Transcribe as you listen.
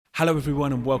Hello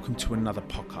everyone and welcome to another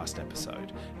podcast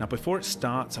episode. Now before it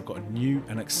starts, I've got a new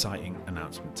and exciting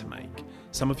announcement to make.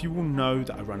 Some of you will know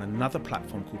that I run another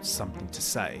platform called Something to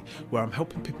Say, where I'm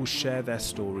helping people share their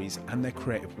stories and their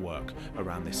creative work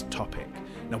around this topic.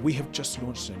 Now we have just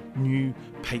launched a new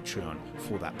Patreon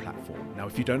for that platform. Now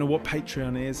if you don't know what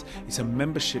Patreon is, it's a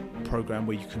membership program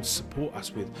where you can support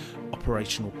us with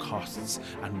operational costs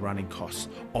and running costs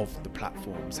of the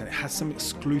platforms, and it has some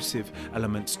exclusive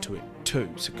elements to it too,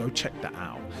 so go check that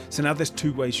out. So now there's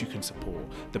two ways you can support: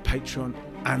 the Patreon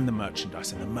and the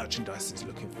merchandise, and the merchandise is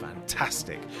looking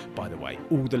fantastic, by the way.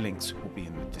 All the links will be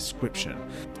in the description.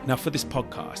 Now for this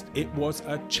podcast, it was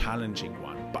a challenging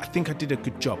one, but I think I did a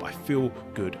good job. I feel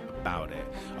good about it.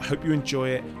 I hope you enjoy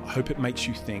it. I hope it makes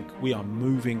you think. We are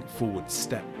moving forward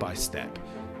step by step.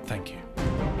 Thank you.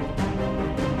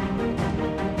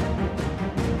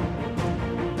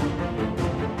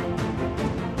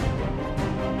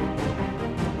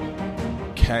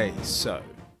 Okay, so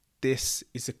this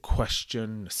is a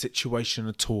question, a situation,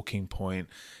 a talking point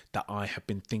that I have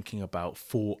been thinking about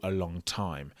for a long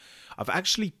time. I've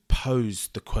actually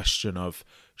posed the question of,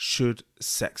 should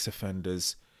sex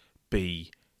offenders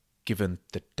be given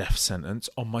the death sentence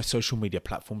on my social media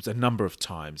platforms a number of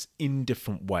times in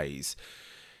different ways.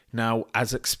 Now,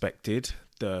 as expected,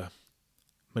 the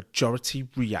majority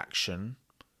reaction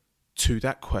to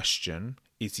that question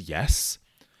is yes.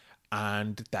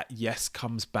 And that yes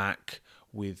comes back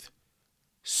with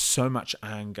so much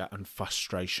anger and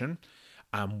frustration.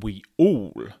 And we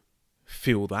all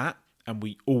feel that, and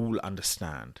we all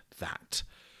understand that.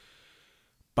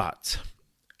 But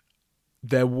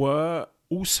there were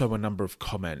also a number of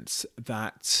comments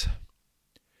that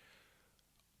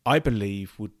I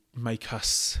believe would make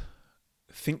us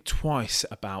think twice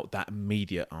about that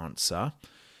immediate answer.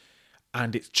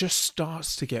 And it just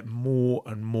starts to get more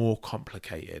and more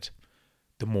complicated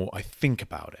the more I think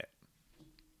about it.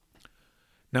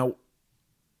 Now,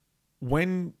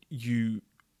 when you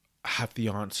have the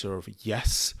answer of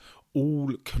yes,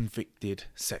 all convicted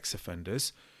sex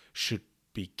offenders should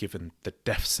be given the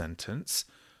death sentence,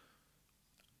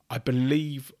 I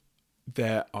believe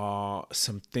there are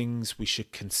some things we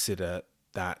should consider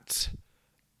that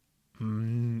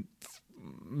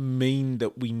mean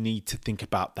that we need to think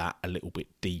about that a little bit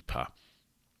deeper.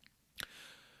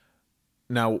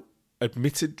 Now,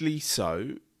 admittedly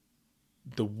so,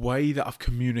 the way that I've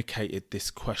communicated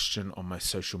this question on my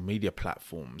social media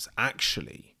platforms,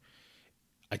 actually,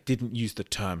 I didn't use the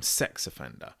term sex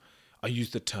offender. I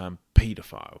used the term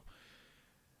paedophile.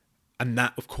 And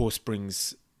that, of course,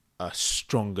 brings a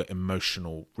stronger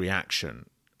emotional reaction,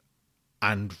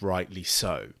 and rightly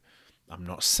so. I'm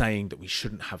not saying that we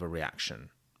shouldn't have a reaction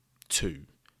to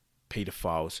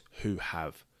paedophiles who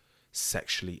have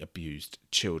sexually abused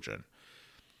children.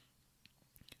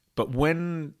 But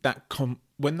when that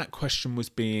question was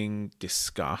being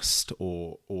discussed,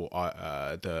 or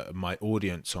my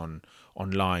audience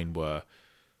online were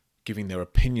giving their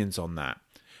opinions on that,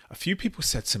 a few people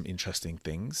said some interesting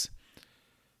things.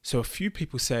 So a few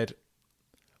people said,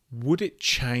 would it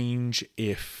change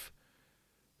if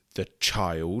the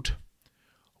child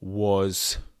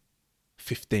was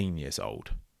 15 years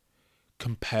old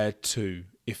compared to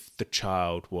if the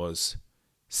child was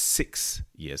 6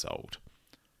 years old?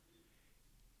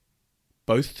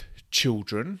 Both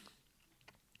children,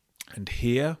 and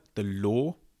here the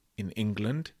law in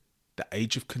England, the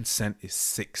age of consent is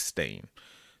 16.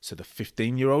 So the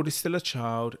 15-year-old is still a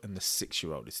child and the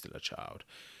 6-year-old is still a child.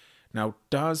 Now,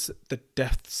 does the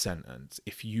death sentence,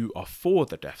 if you are for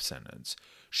the death sentence,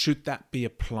 should that be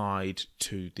applied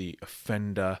to the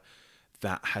offender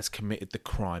that has committed the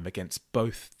crime against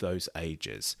both those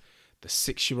ages, the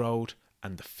 6-year-old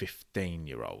and the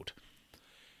 15-year-old?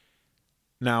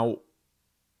 Now,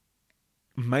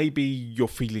 maybe you're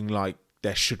feeling like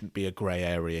there shouldn't be a grey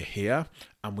area here,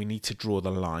 and we need to draw the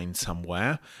line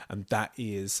somewhere, and that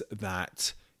is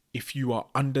that if you are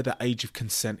under the age of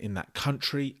consent in that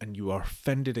country and you are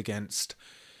offended against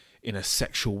in a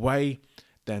sexual way,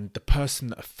 then the person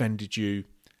that offended you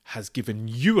has given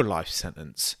you a life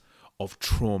sentence of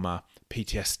trauma,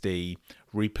 PTSD,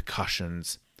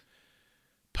 repercussions,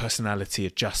 personality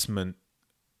adjustment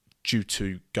due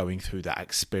to going through that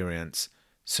experience.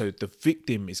 So the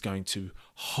victim is going to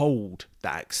hold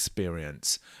that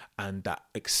experience, and that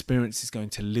experience is going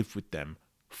to live with them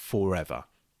forever.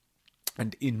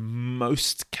 And in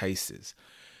most cases,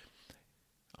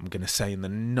 I'm going to say in the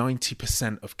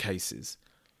 90% of cases,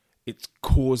 it's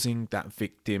causing that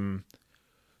victim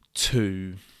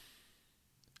to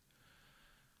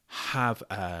have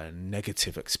a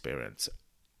negative experience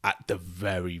at the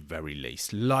very, very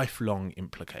least, lifelong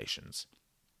implications.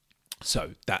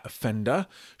 So that offender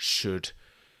should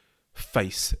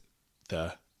face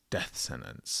the death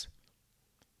sentence.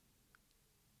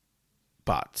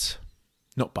 That's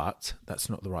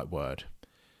not the right word.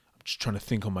 I'm just trying to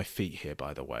think on my feet here,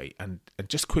 by the way. And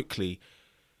just quickly,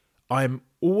 I'm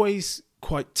always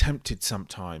quite tempted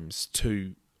sometimes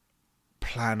to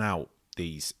plan out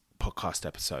these podcast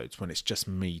episodes when it's just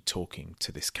me talking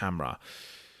to this camera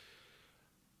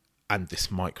and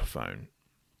this microphone.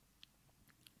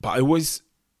 But I always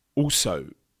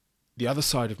also, the other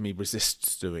side of me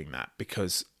resists doing that,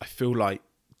 because I feel like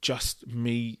just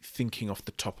me thinking off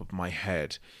the top of my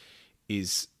head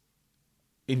is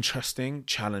interesting,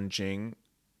 challenging,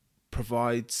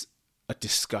 provides a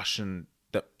discussion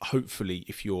that hopefully,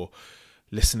 if you're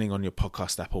listening on your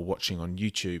podcast app or watching on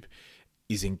YouTube,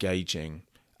 is engaging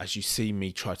as you see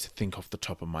me try to think off the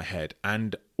top of my head.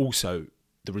 And also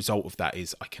the result of that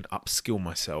is I can upskill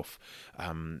myself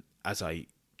as I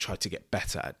try to get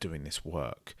better at doing this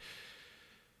work.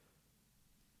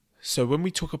 So when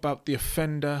we talk about the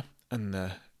offender and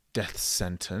the death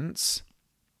sentence,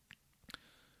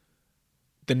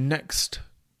 the next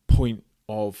point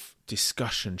of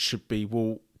discussion should be,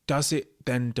 well, does it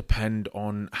then depend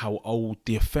on how old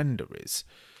the offender is?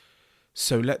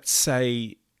 So let's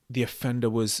say the offender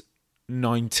was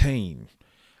 19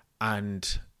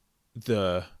 and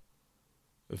the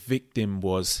victim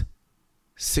was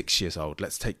 6 years old.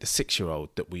 Let's take the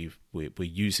 6-year-old that we're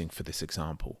using for this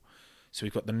example. So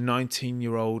we've got the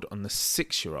 19-year-old and the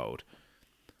 6-year-old.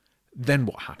 Then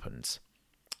what happens?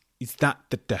 Is that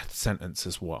the death sentence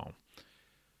as well?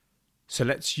 So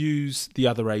let's use the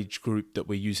other age group that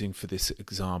we're using for this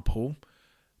example,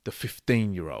 the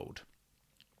 15-year-old.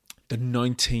 The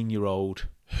 19-year-old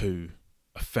who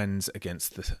offends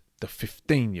against the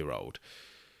 15-year-old.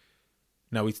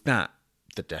 Now, is that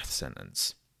the death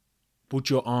sentence? Would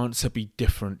your answer be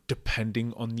different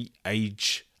depending on the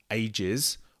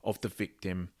ages of the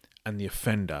victim and the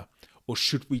offender? Or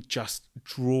should we just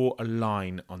draw a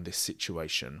line on this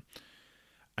situation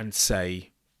and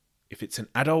say, if it's an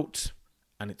adult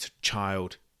and it's a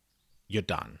child, you're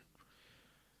done?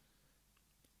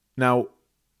 Now,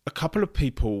 a couple of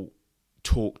people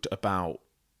talked about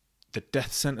the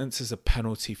death sentence as a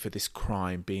penalty for this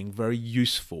crime being very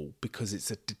useful because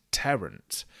it's a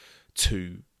deterrent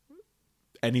to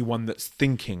anyone that's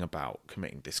thinking about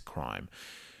committing this crime.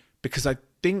 Because I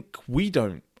think we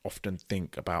don't often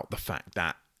think about the fact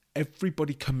that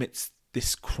everybody commits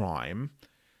this crime.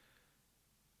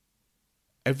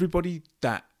 Everybody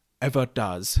that ever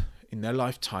does in their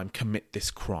lifetime commit this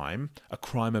crime, a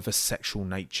crime of a sexual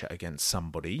nature against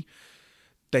somebody,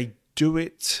 they do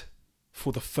it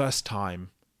for the first time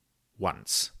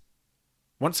once.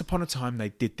 Once upon a time, they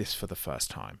did this for the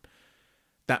first time.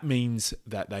 That means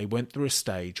that they went through a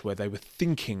stage where they were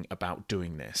thinking about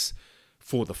doing this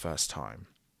for the first time.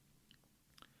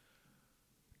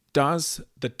 Does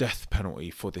the death penalty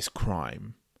for this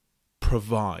crime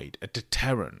provide a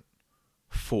deterrent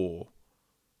for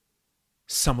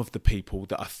some of the people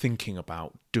that are thinking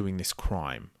about doing this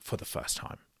crime for the first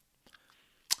time?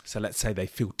 So let's say they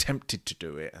feel tempted to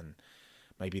do it, and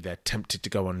maybe they're tempted to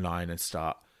go online and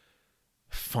start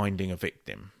finding a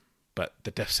victim, but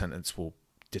the death sentence will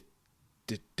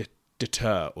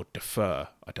deter or defer,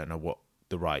 I don't know what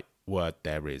the right word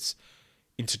there is,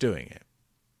 into doing it.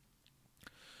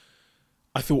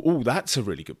 I thought, that's a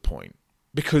really good point,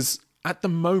 because at the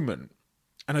moment,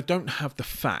 and I don't have the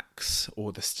facts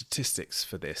or the statistics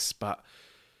for this, but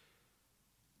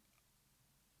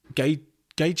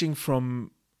gauging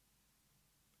from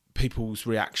people's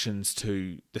reactions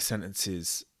to the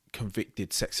sentences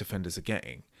convicted sex offenders are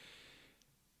getting,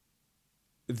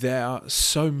 they're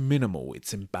so minimal,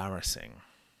 it's embarrassing.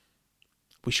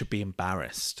 We should be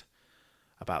embarrassed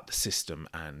about the system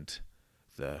and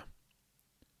the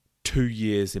 2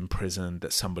 years in prison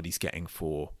that somebody's getting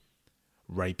for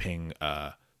raping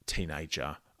a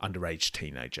teenager, underage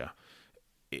teenager.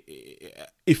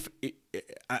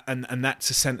 And that's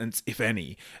a sentence, if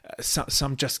any.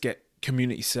 Some just get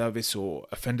community service or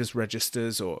offenders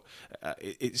registers, or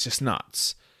it's just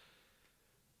nuts.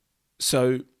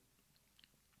 So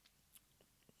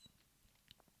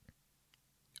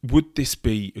would this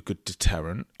be a good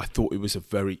deterrent? I thought it was a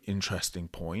very interesting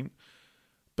point.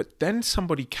 But then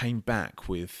somebody came back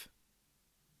with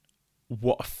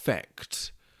what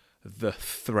effect the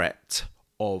threat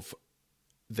of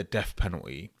the death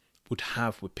penalty would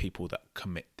have with people that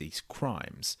commit these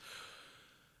crimes.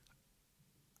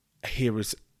 Here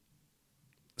is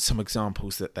some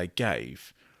examples that they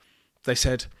gave. They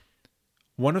said,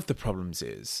 one of the problems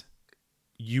is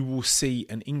you will see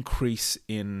an increase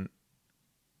in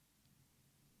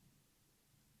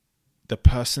the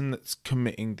person that's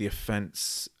committing the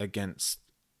offence against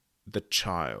the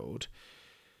child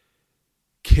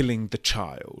killing the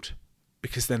child,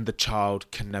 because then the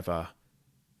child can never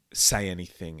say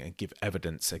anything and give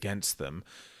evidence against them,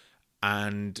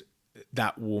 and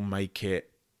that will make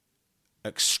it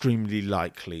extremely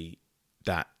likely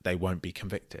that they won't be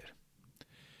convicted,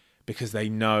 because they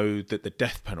know that the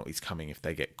death penalty is coming if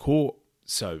they get caught.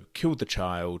 So kill the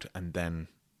child, and then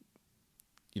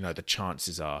the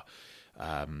chances are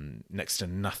next to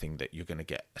nothing that you're going to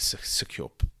get a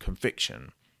secure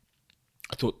conviction.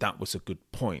 I thought that was a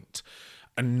good point.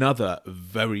 Another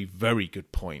very, very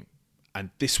good point, and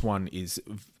this one is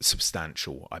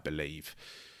substantial, I believe.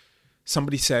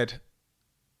 Somebody said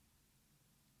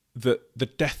that the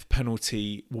death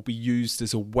penalty will be used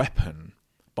as a weapon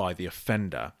by the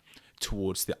offender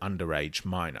towards the underage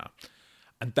minor.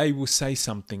 And they will say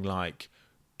something like,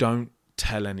 don't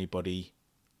tell anybody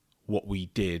what we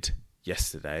did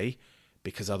yesterday,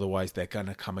 because otherwise they're going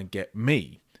to come and get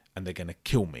me and they're going to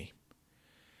kill me.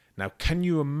 Now, can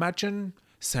you imagine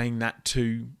saying that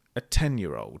to a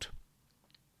 10-year-old?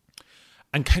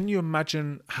 And can you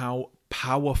imagine how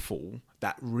powerful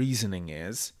that reasoning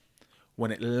is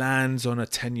when it lands on a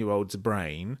 10-year-old's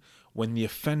brain when the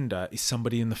offender is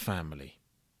somebody in the family?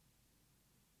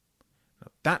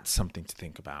 Now, that's something to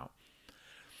think about.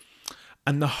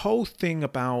 And the whole thing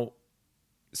about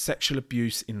sexual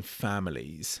abuse in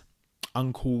families,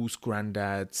 uncles,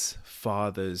 granddads,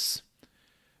 fathers,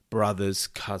 brothers,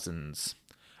 cousins,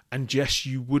 and yes,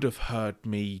 you would have heard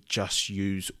me just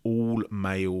use all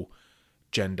male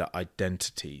gender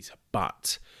identities,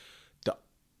 but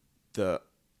there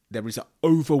is an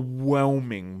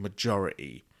overwhelming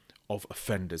majority of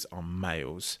offenders are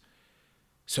males.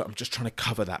 So I'm just trying to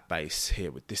cover that base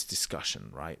here with this discussion,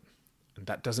 right? And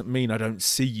that doesn't mean I don't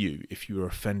see you if you were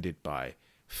offended by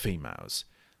females.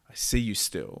 I see you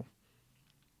still.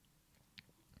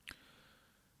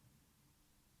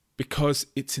 Because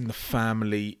it's in the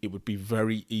family, it would be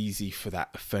very easy for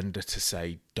that offender to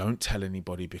say, don't tell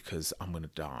anybody because I'm going to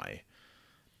die.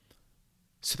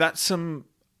 So that's some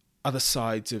other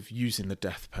sides of using the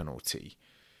death penalty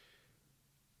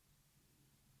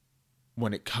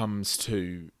when it comes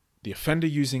to the offender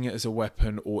using it as a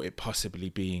weapon, or it possibly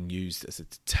being used as a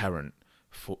deterrent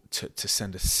to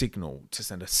send a signal, to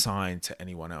send a sign to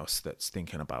anyone else that's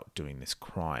thinking about doing this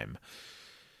crime.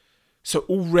 So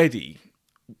already,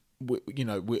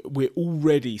 we're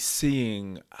already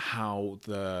seeing how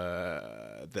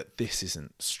that this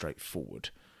isn't straightforward,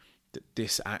 that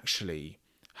this actually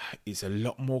is a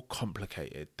lot more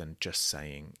complicated than just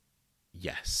saying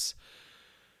yes.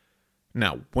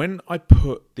 Now, when I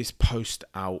put this post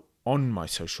out on my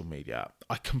social media,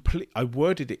 I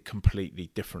worded it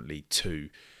completely differently to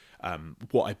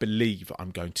what I believe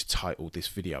I'm going to title this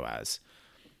video as.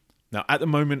 Now, at the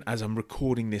moment, as I'm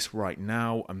recording this right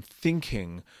now, I'm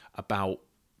thinking about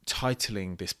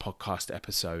titling this podcast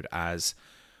episode as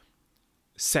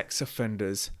Sex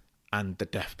Offenders and the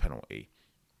Death Penalty.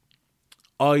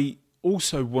 I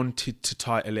also wanted to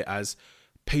title it as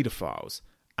Paedophiles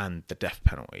and the Death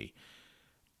Penalty.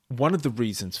 One of the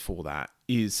reasons for that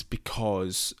is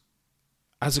because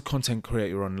as a content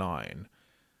creator online,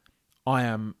 I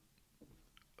am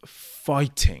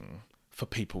fighting for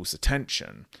people's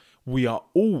attention. We are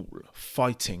all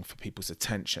fighting for people's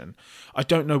attention. I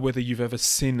don't know whether you've ever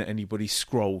seen anybody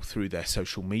scroll through their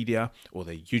social media or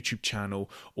their YouTube channel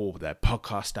or their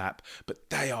podcast app, but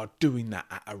they are doing that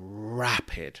at a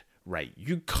rapid rate.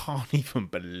 You can't even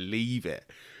believe it.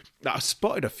 I've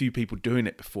spotted a few people doing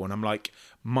it before, and I'm like,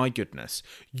 my goodness,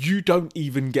 you don't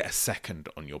even get a second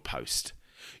on your post.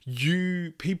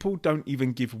 People don't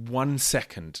even give 1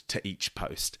 second to each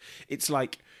post. It's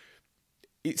like,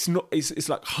 it's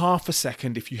like half a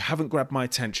second. If you haven't grabbed my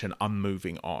attention, I'm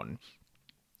moving on.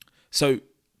 So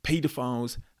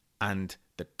paedophiles and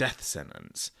the death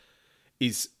sentence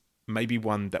is maybe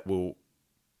one that will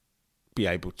be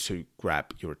able to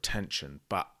grab your attention.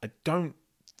 But I don't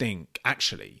think,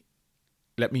 actually,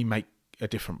 let me make a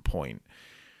different point.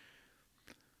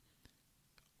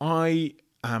 I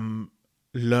am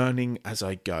learning as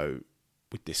I go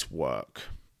with this work.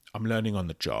 I'm learning on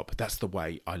the job. That's the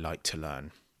way I like to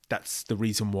learn. That's the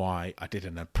reason why I did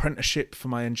an apprenticeship for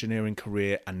my engineering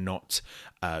career and not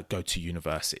go to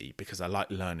university, because I like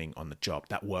learning on the job.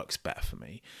 That works better for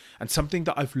me. And something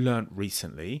that I've learned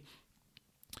recently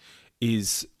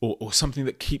is, or something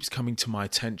that keeps coming to my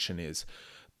attention, is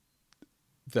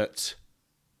that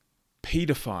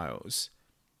paedophiles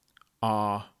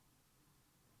are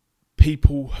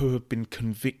people who have been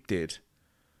convicted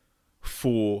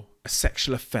for a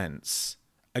sexual offence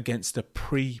against a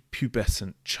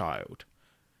prepubescent child.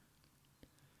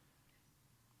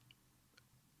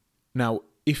 Now,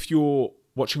 if you're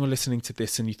watching or listening to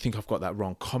this and you think I've got that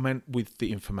wrong, comment with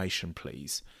the information,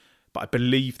 please. But I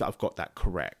believe that I've got that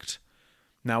correct.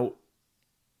 Now,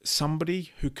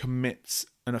 somebody who commits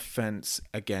an offence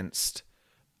against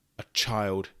a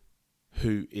child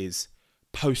who is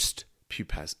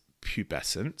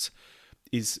post-pubescent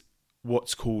is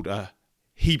what's called a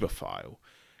hebephile.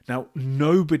 Now,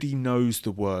 nobody knows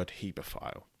the word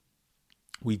hebephile.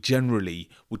 We generally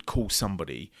would call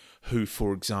somebody who,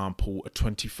 for example, a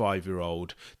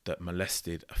 25-year-old that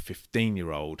molested a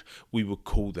 15-year-old, we would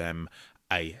call them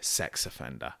a sex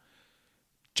offender,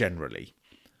 generally.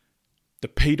 The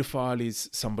paedophile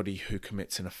is somebody who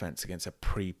commits an offence against a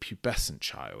prepubescent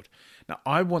child. Now,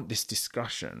 I want this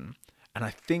discussion, and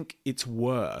I think it's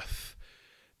worth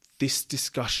this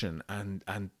discussion and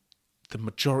the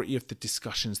majority of the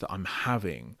discussions that I'm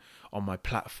having on my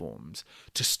platforms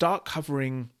to start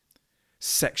covering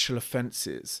sexual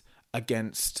offences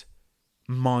against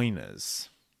minors.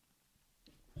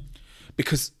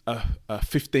 Because a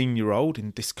 15-year-old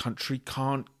in this country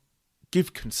can't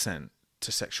give consent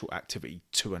to sexual activity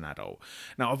to an adult.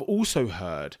 Now, I've also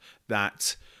heard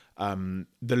that the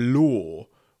law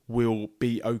will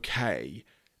be okay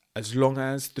as long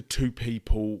as the two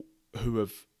people who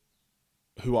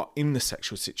are in the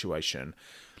sexual situation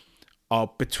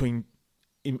are between.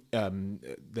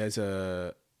 There's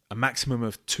a maximum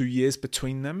of 2 years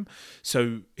between them.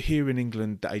 So here in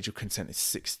England, the age of consent is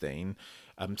 16.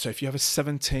 So if you have a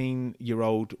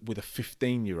 17-year-old with a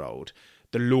 15-year-old,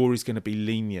 the law is going to be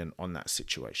lenient on that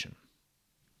situation.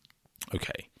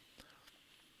 Okay.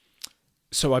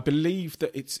 So I believe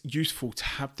that it's useful to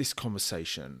have this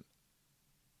conversation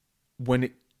when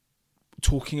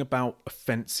talking about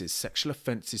offences, sexual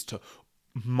offences to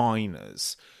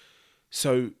minors.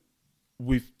 So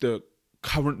with the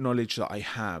current knowledge that I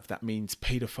have, that means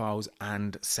paedophiles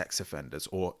and sex offenders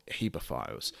or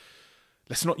hebephiles.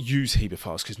 Let's not use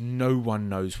hebephiles because no one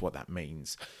knows what that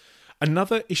means.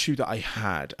 Another issue that I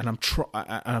had, and I'm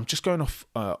just going off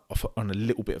on a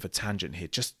little bit of a tangent here.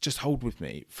 Just hold with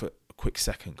me for a quick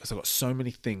second because I've got so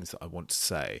many things that I want to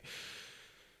say.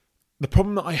 The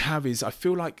problem that I have is I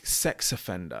feel like sex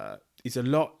offender is a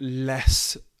lot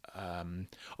less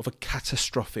of a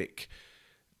catastrophic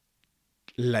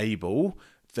label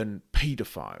than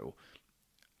paedophile.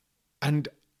 And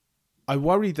I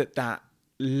worry that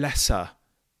lesser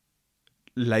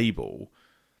label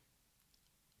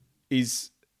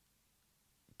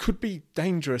could be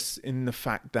dangerous in the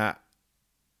fact that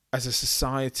as a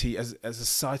society,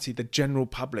 the general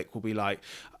public will be like,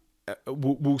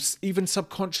 will even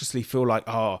subconsciously feel like,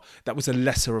 oh, that was a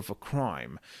lesser of a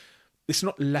crime. It's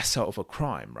not lesser of a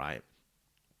crime, right?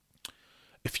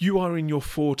 If you are in your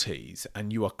 40s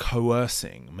and you are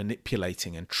coercing,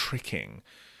 manipulating and tricking,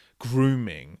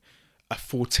 grooming a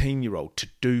 14-year-old to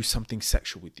do something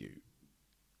sexual with you,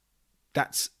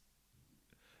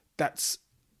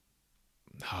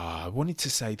 I wanted to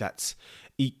say that's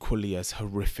equally as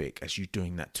horrific as you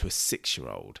doing that to a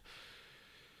 6-year-old.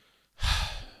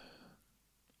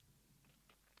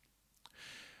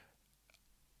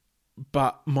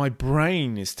 But my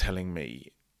brain is telling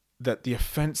me that the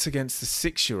offence against the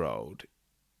 6-year-old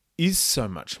is so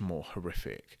much more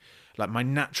horrific. Like, my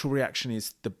natural reaction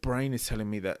is the brain is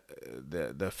telling me that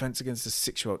the offence against the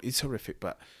 6-year-old is horrific,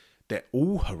 but they're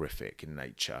all horrific in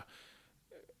nature.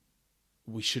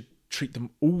 We should treat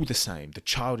them all the same. The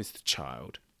child is the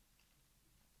child.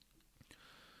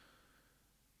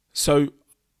 So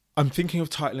I'm thinking of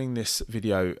titling this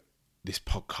video, this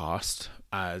podcast,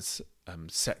 as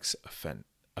sex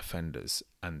offenders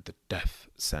and the death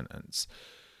sentence.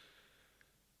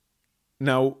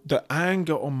 Now, the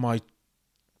anger on my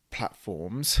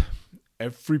platforms,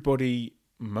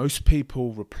 most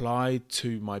people replied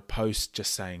to my post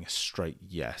just saying a straight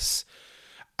yes.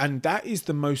 And that is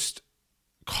the most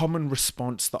common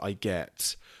response that I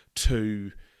get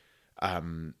to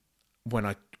when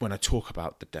I talk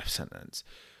about the death sentence.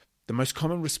 The most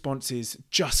common response is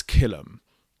just kill them.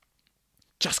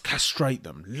 Just castrate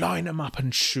them, line them up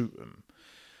and shoot them.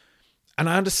 And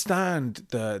I understand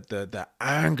the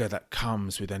anger that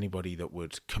comes with anybody that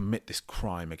would commit this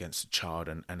crime against a child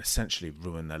and essentially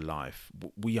ruin their life.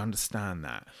 We understand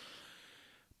that.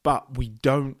 But we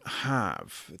don't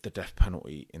have the death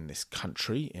penalty in this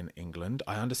country, in England.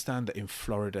 I understand that in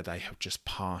Florida they have just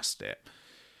passed it.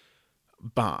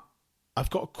 But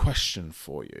I've got a question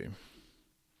for you.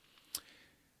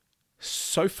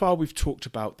 So far we've talked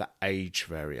about the age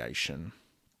variation.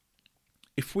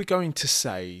 If we're going to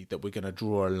say that we're going to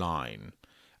draw a line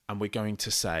and we're going to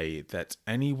say that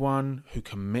anyone who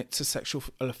commits a sexual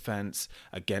offence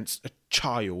against a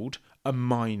child, a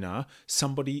minor,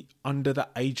 somebody under the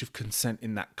age of consent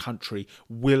in that country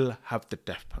will have the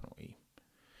death penalty.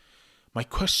 My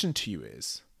question to you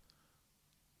is,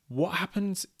 what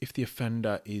happens if the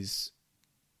offender is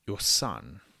your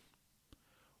son?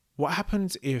 What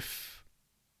happens if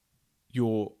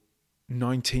your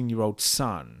 19-year-old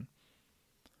son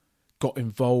got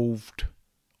involved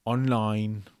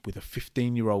online with a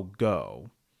 15-year-old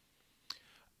girl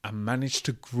and managed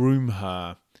to groom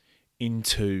her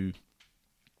into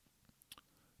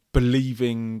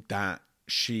believing that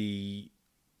she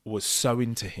was so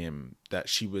into him that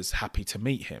she was happy to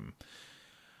meet him?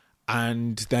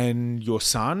 And then your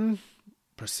son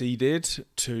proceeded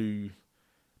to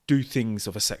do things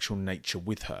of a sexual nature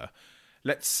with her.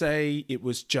 Let's say it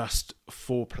was just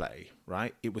foreplay,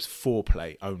 right? It was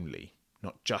foreplay only,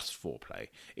 not just foreplay.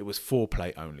 It was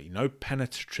foreplay only, no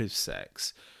penetrative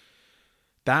sex.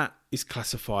 That is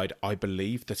classified, I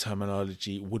believe, the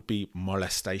terminology would be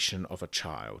molestation of a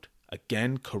child.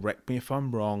 Again, correct me if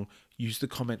I'm wrong. Use the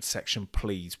comment section,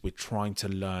 please. We're trying to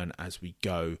learn as we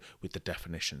go with the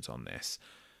definitions on this.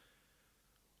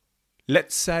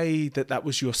 Let's say that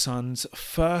was your son's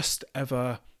first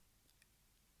ever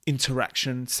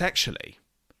interaction sexually.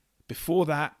 Before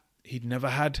that, he'd never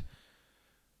had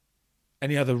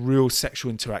any other real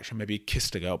sexual interaction. Maybe he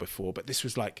kissed a girl before, but this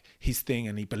was like his thing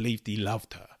and he believed he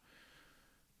loved her.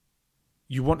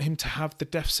 You want him to have the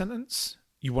death sentence?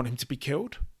 You want him to be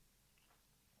killed?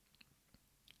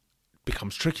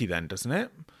 Becomes tricky then, doesn't it?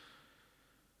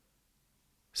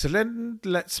 So then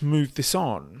let's move this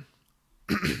on.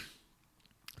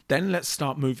 Then let's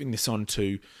start moving this on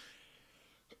to,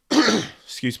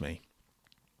 excuse me.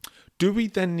 Do we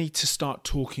then need to start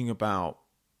talking about,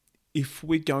 if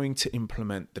we're going to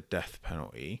implement the death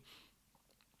penalty,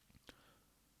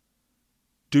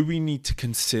 do we need to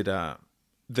consider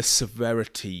the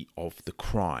severity of the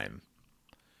crime?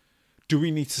 Do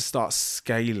we need to start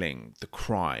scaling the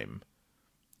crime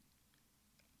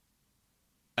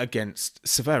against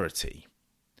severity?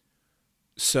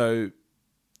 So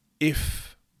if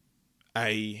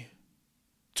a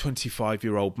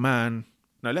 25-year-old man,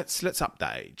 no, let's up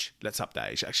that age.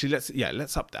 Actually,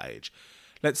 let's up that age.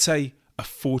 Let's say a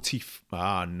 40.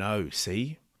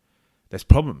 See, there's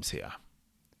problems here.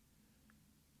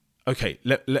 Okay,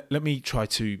 let me try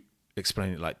to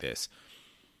explain it like this.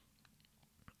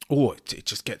 Oh, it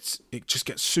just gets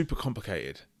super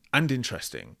complicated and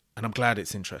interesting, and I'm glad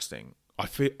it's interesting. I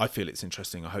feel it's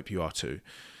interesting. I hope you are too.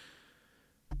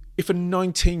 If a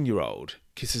 19-year-old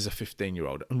kisses a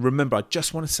 15-year-old, and remember, I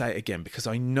just want to say it again because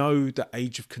I know the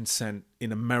age of consent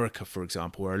in America, for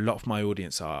example, where a lot of my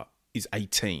audience is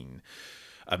 18.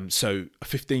 So a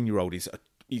 15-year-old is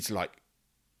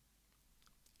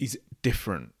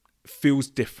different, feels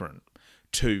different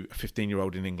to a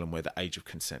 15-year-old in England where the age of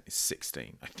consent is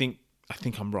 16. I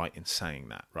think I'm right in saying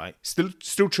that, right?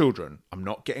 Still children. I'm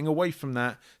not getting away from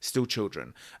that. Still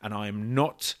children. And I am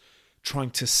not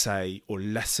trying to say or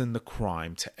lessen the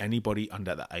crime to anybody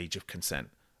under the age of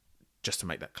consent, just to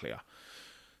make that clear.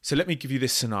 So let me give you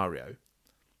this scenario.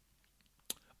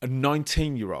 A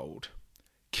 19-year-old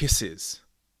kisses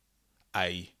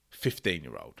a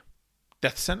 15-year-old.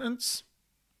 Death sentence?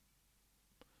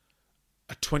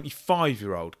 A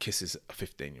 25-year-old kisses a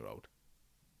 15-year-old.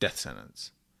 Death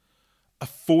sentence. A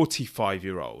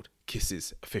 45-year-old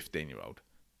kisses a 15-year-old.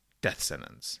 Death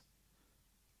sentence.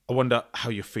 I wonder how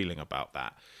you're feeling about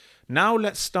that. Now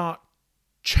let's start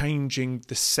changing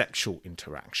the sexual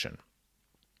interaction.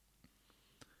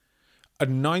 A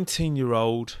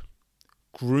 19-year-old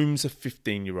grooms a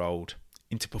 15-year-old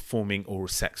into performing oral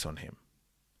sex on him.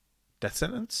 Death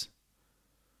sentence.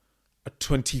 A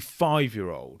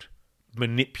 25-year-old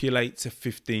manipulates a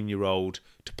 15-year-old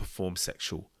to perform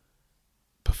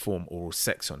oral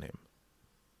sex on him.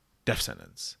 Death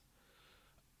sentence.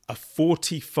 A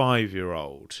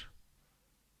 45-year-old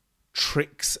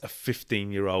tricks a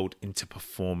 15-year-old into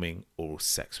performing oral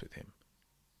sex with him.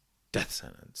 Death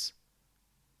sentence.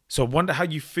 So I wonder how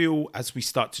you feel as we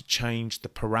start to change the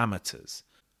parameters.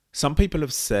 Some people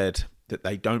have said that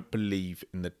they don't believe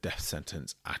in the death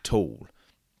sentence at all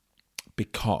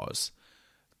because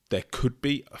there could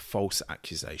be a false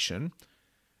accusation.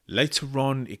 Later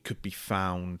on, it could be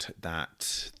found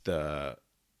that the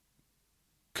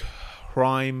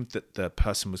crime that the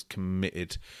person was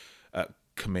committed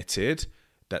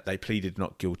that they pleaded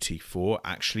not guilty for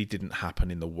actually didn't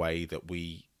happen in the way that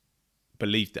we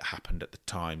believed it happened at the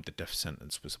time the death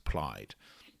sentence was applied.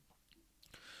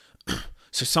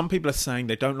 So some people are saying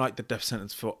they don't like the death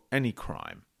sentence for any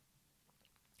crime.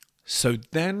 So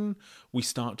then we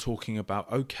start talking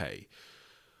about, okay,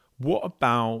 what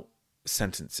about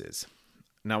sentences?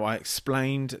 Now, I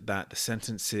explained that the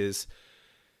sentences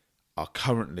are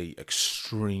currently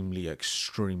extremely,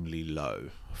 extremely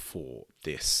low for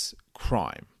this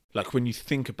crime. Like when you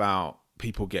think about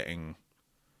people getting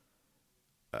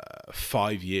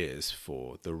 5 years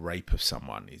for the rape of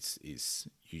someone, is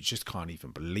you just can't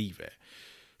even believe it.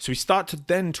 So we start to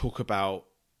then talk about,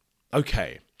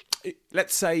 okay,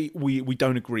 let's say we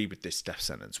don't agree with this death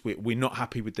sentence. We're not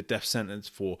happy with the death sentence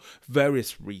for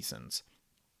various reasons.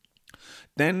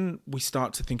 Then we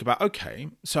start to think about, okay,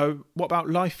 so what about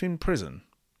life in prison?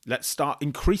 Let's start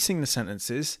increasing the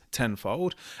sentences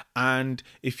tenfold. And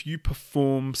if you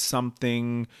perform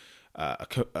something, a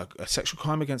sexual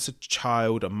crime against a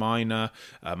child, a minor,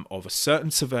 of a certain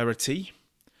severity,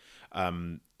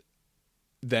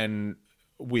 then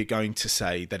we're going to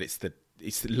say that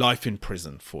it's life in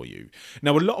prison for you.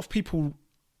 Now, a lot of people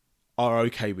are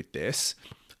okay with this,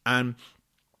 and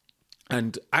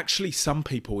actually some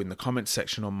people in the comments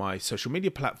section on my social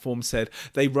media platform said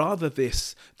they rather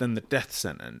this than the death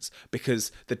sentence,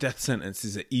 because the death sentence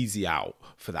is an easy out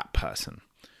for that person.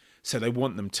 So they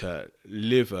want them to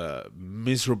live a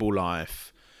miserable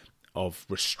life of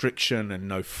restriction and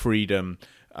no freedom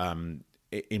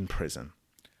in prison.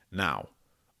 Now,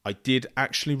 I did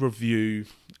actually review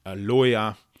a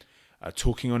lawyer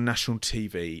talking on national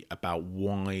TV about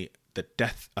why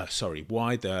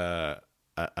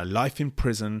a life in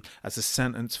prison as a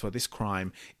sentence for this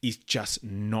crime is just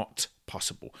not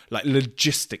possible. Like,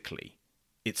 logistically,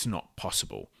 it's not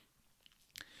possible.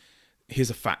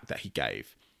 Here's a fact that he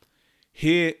gave.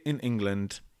 Here in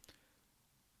England,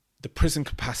 the prison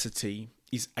capacity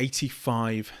is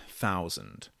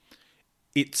 85,000.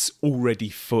 It's already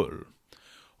full.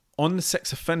 On the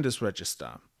sex offenders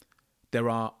register, there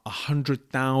are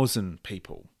 100,000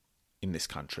 people in this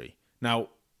country. Now,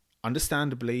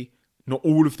 understandably, not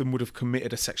all of them would have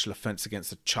committed a sexual offence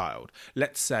against a child.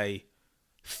 Let's say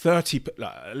 30.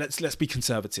 Let's be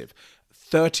conservative.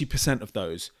 30% of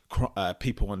those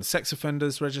people on the sex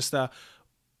offenders register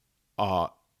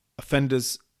are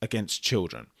offenders against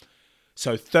children.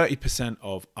 So 30%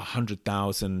 of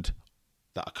 100,000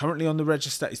 that are currently on the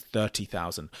register is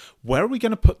 30,000. Where are we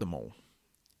going to put them all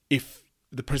if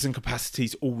the prison capacity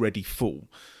is already full?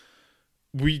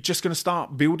 We just going to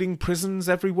start building prisons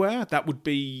everywhere? That would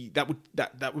be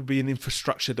an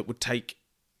infrastructure that would take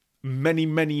many,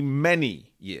 many,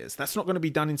 many years. That's not going to be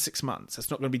done in 6 months.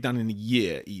 That's not going to be done in a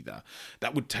year either.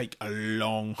 That would take a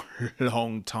long,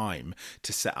 long time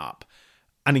to set up.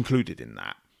 And included in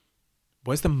that,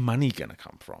 where's the money going to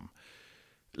come from?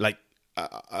 Like,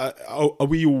 are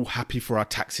we all happy for our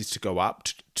taxes to go up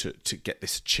to get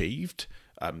this achieved?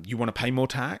 You want to pay more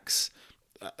tax?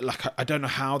 I don't know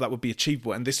how that would be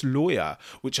achievable. And this lawyer,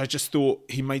 which I just thought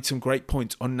he made some great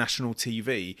points on national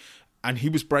TV, and he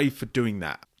was brave for doing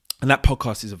that. And that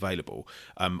podcast is available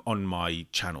on my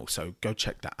channel, so go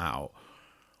check that out.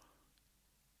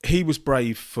 He was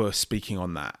brave for speaking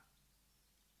on that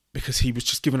because he was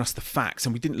just giving us the facts,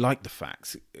 and we didn't like the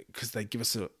facts because they give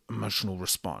us an emotional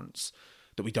response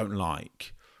that we don't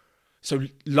like. So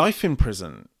life in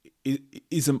prison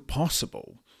isn't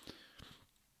possible.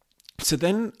 So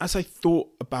then, as I thought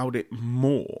about it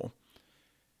more,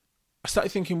 I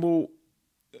started thinking, well,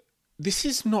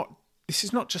 there's not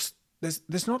just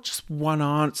one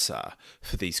answer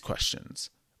for these questions,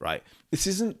 right? This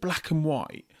isn't black and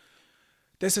white.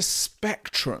 There's a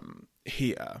spectrum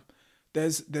here.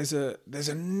 There's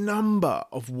a number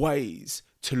of ways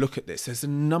to look at this. There's a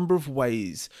number of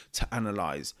ways to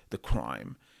analyze the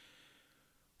crime.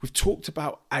 We've talked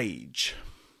about age,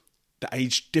 the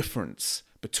age difference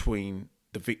between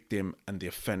the victim and the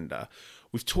offender.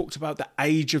 We've talked about the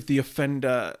age of the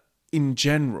offender in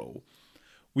general.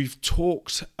 We've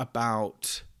talked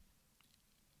about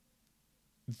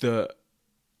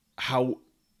how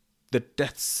the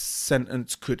death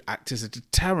sentence could act as a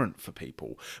deterrent for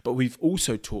people, but we've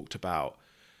also talked about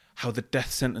how the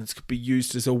death sentence could be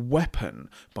used as a weapon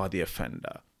by the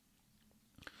offender.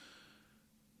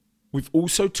 We've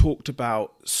also talked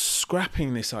about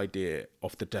scrapping this idea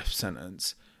of the death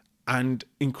sentence and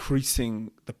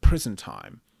increasing the prison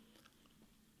time.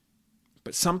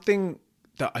 But something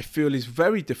that I feel is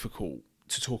very difficult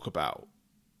to talk about,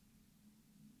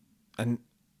 and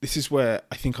this is where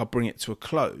I think I'll bring it to a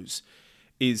close,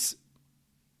 is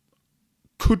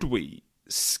could we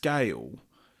scale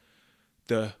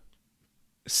the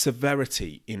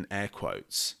severity, in air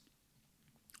quotes,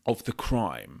 of the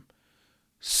crime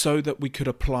so that we could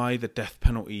apply the death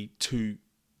penalty to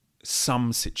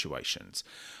some situations?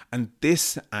 And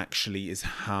this actually is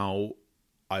how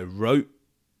I wrote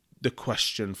the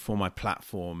question for my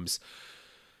platforms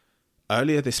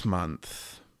earlier this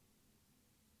month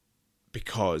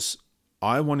because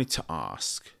I wanted to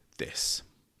ask this.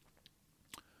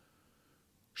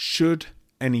 Should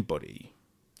anybody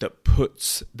that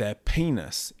puts their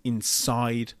penis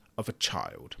inside of a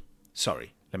child,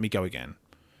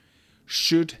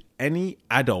 should any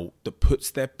adult that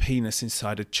puts their penis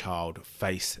inside a child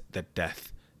face the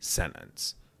death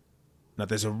sentence? Now,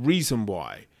 there's a reason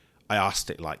why I asked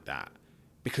it like that,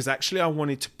 because actually I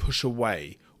wanted to push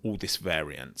away all this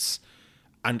variance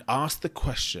and ask the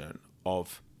question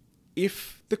of,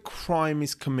 if the crime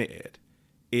is committed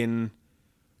in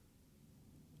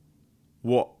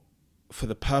what, for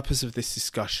the purpose of this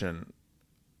discussion,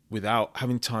 without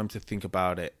having time to think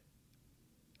about it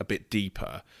a bit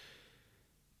deeper,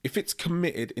 if it's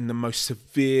committed in the most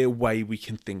severe way we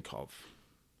can think of,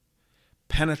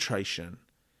 penetration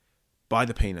by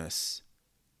the penis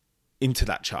into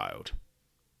that child,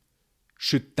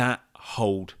 should that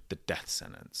hold the death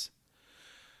sentence?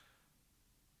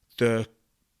 The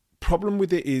problem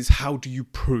with it is, how do you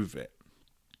prove it?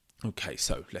 Okay,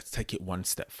 so let's take it one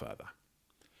step further.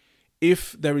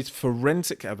 If there is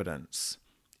forensic evidence,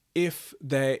 if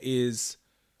there is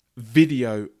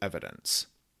video evidence,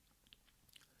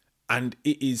 and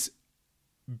it is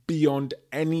beyond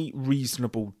any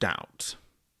reasonable doubt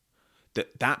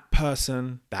that that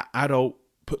person, that adult,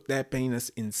 put their penis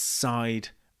inside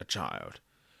a child,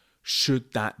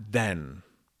 should that then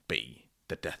be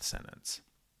the death sentence?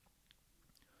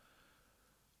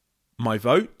 My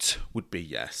vote would be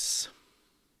yes.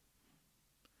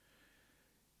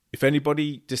 If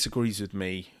anybody disagrees with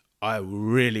me, I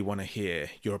really want to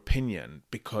hear your opinion,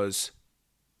 because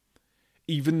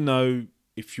even though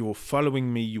if you're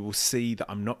following me, you will see that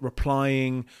I'm not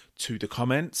replying to the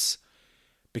comments,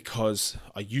 because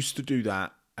I used to do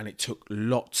that and it took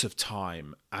lots of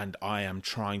time, and I am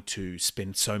trying to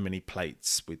spin so many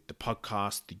plates with the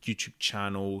podcast, the YouTube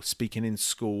channel, speaking in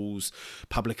schools,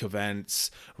 public events,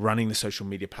 running the social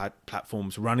media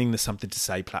platforms, running the Something to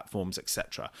Say platforms,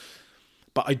 etc.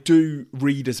 But I do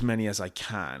read as many as I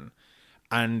can,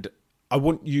 and I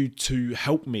want you to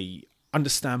help me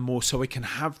understand more so I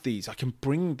can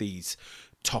bring these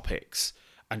topics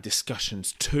and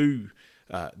discussions to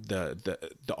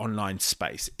the online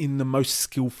space in the most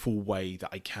skillful way that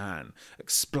I can,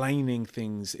 explaining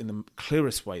things in the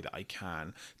clearest way that I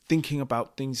can, thinking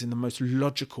about things in the most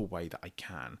logical way that I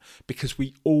can, because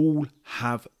we all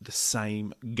have the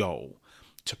same goal: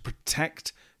 to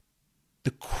protect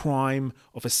the crime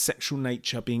of a sexual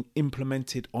nature being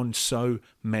implemented on so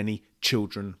many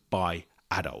children by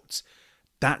adults.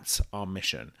 That's our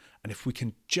mission. And if we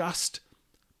can just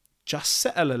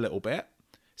settle a little bit,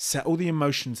 settle the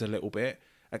emotions a little bit,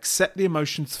 accept the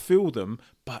emotions, feel them,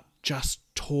 but just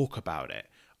talk about it,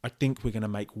 I think we're going to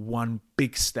make one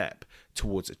big step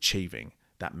towards achieving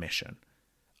that mission.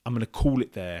 I'm going to call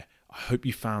it there. I hope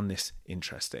you found this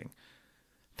interesting.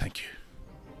 Thank you.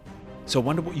 So I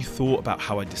wonder what you thought about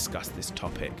how I discussed this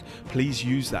topic. Please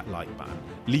use that like button,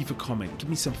 leave a comment, give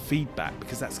me some feedback,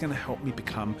 because that's going to help me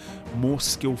become more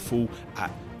skillful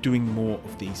at doing more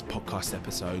of these podcast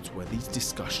episodes where these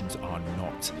discussions are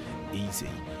not easy.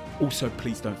 Also,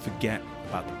 please don't forget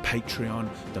about the Patreon,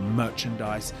 the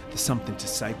merchandise, the Something to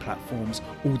Say platforms.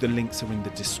 All the links are in the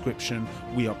description.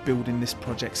 We are building this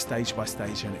project stage by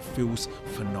stage and it feels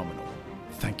phenomenal.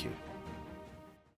 Thank you.